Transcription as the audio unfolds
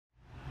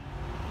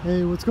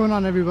Hey, what's going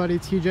on everybody?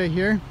 TJ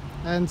here,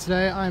 and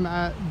today I'm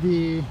at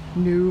the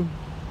new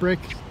brick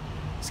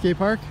skate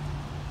park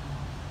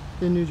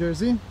in New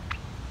Jersey.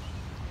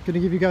 Gonna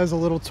give you guys a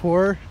little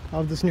tour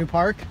of this new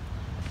park.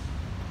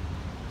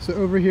 So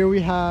over here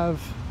we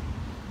have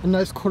a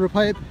nice quarter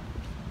pipe,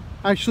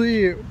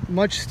 actually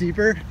much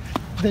steeper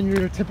than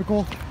your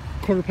typical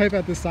quarter pipe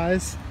at this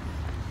size.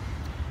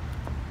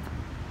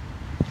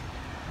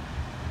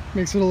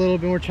 Makes it a little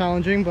bit more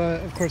challenging,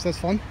 but of course that's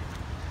fun.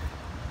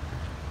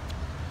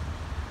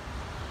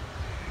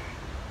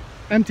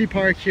 Empty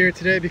park here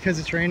today because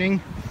it's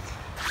raining,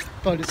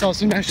 but it's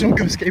also National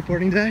Go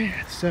Skateboarding Day,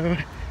 so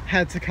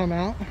had to come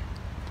out.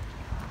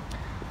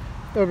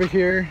 Over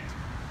here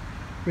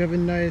we have a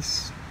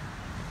nice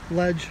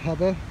ledge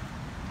hubba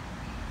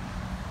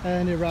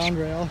and a round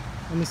rail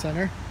in the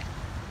center.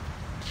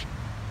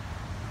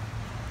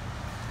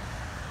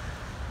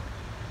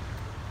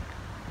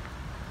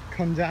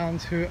 Come down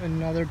to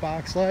another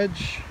box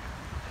ledge.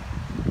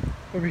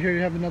 Over here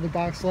you have another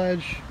box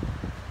ledge.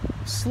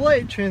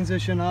 Slight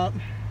transition up,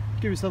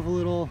 give yourself a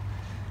little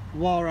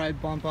wall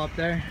ride bump up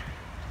there.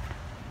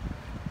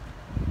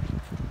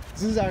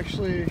 This is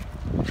actually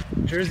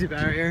Jersey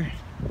barrier.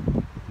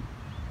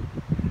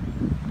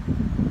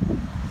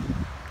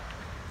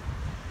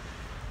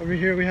 Over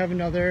here we have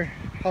another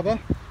hubba.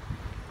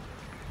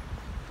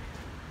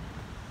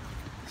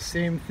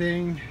 Same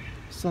thing,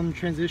 some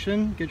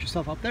transition, get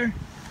yourself up there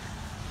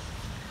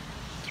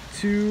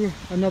to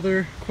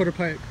another quarter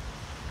pipe.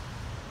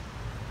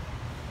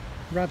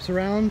 Wraps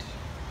around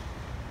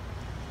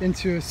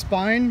into a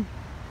spine,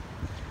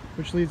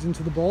 which leads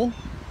into the bowl.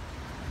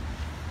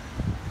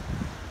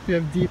 We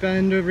have deep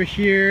end over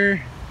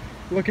here,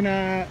 looking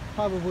at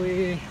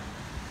probably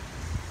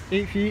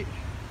 8 feet.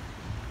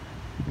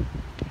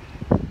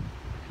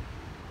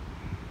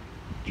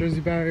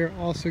 Jersey barrier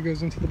also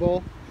goes into the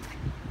bowl.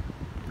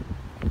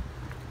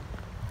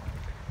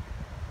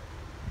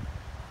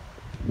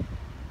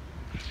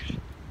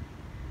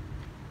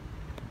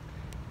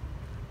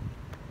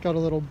 Got a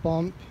little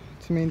bump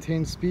to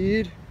maintain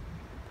speed.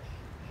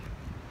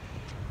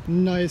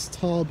 Nice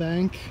tall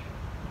bank,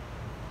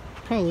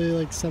 probably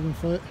like 7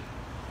 foot.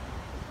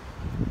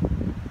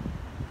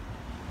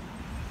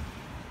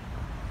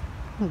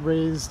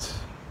 Raised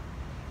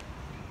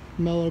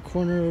mellow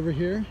corner over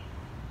here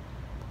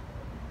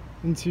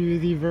into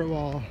the vert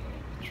wall,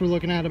 which we're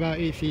looking at about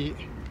 8 feet.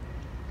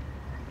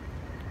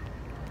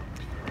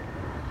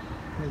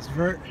 Nice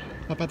vert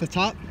up at the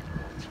top.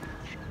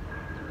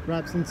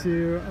 Wraps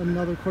into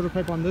another quarter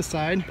pipe on this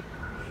side.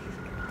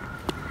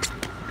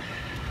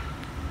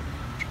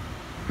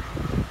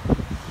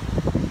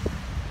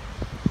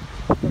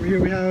 Over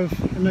here we have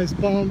a nice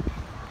bump,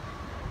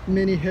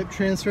 mini hip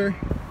transfer.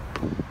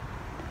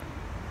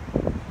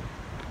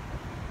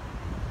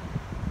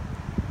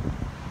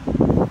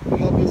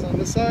 Hub is on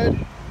this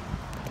side,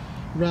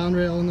 round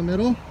rail in the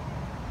middle.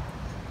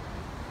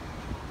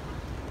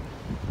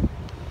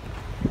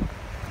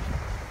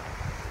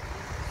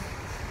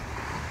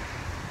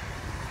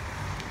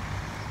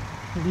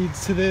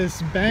 Leads to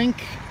this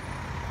bank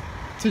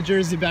to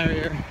Jersey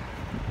barrier.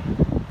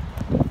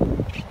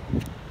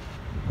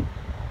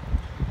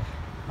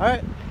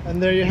 Alright,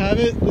 and there you have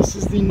it. This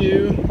is the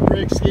new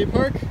brick skate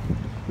park.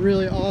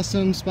 Really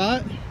awesome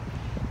spot.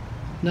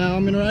 Now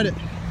I'm gonna ride it.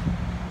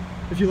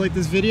 If you like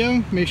this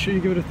video, make sure you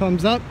give it a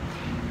thumbs up.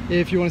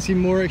 If you want to see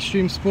more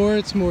extreme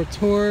sports, more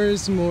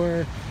tours,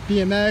 more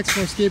BMX,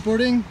 more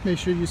skateboarding, make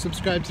sure you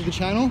subscribe to the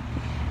channel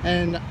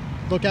and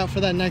look out for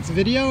that next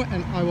video,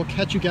 and I will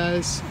catch you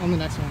guys on the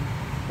next one.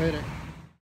 Later.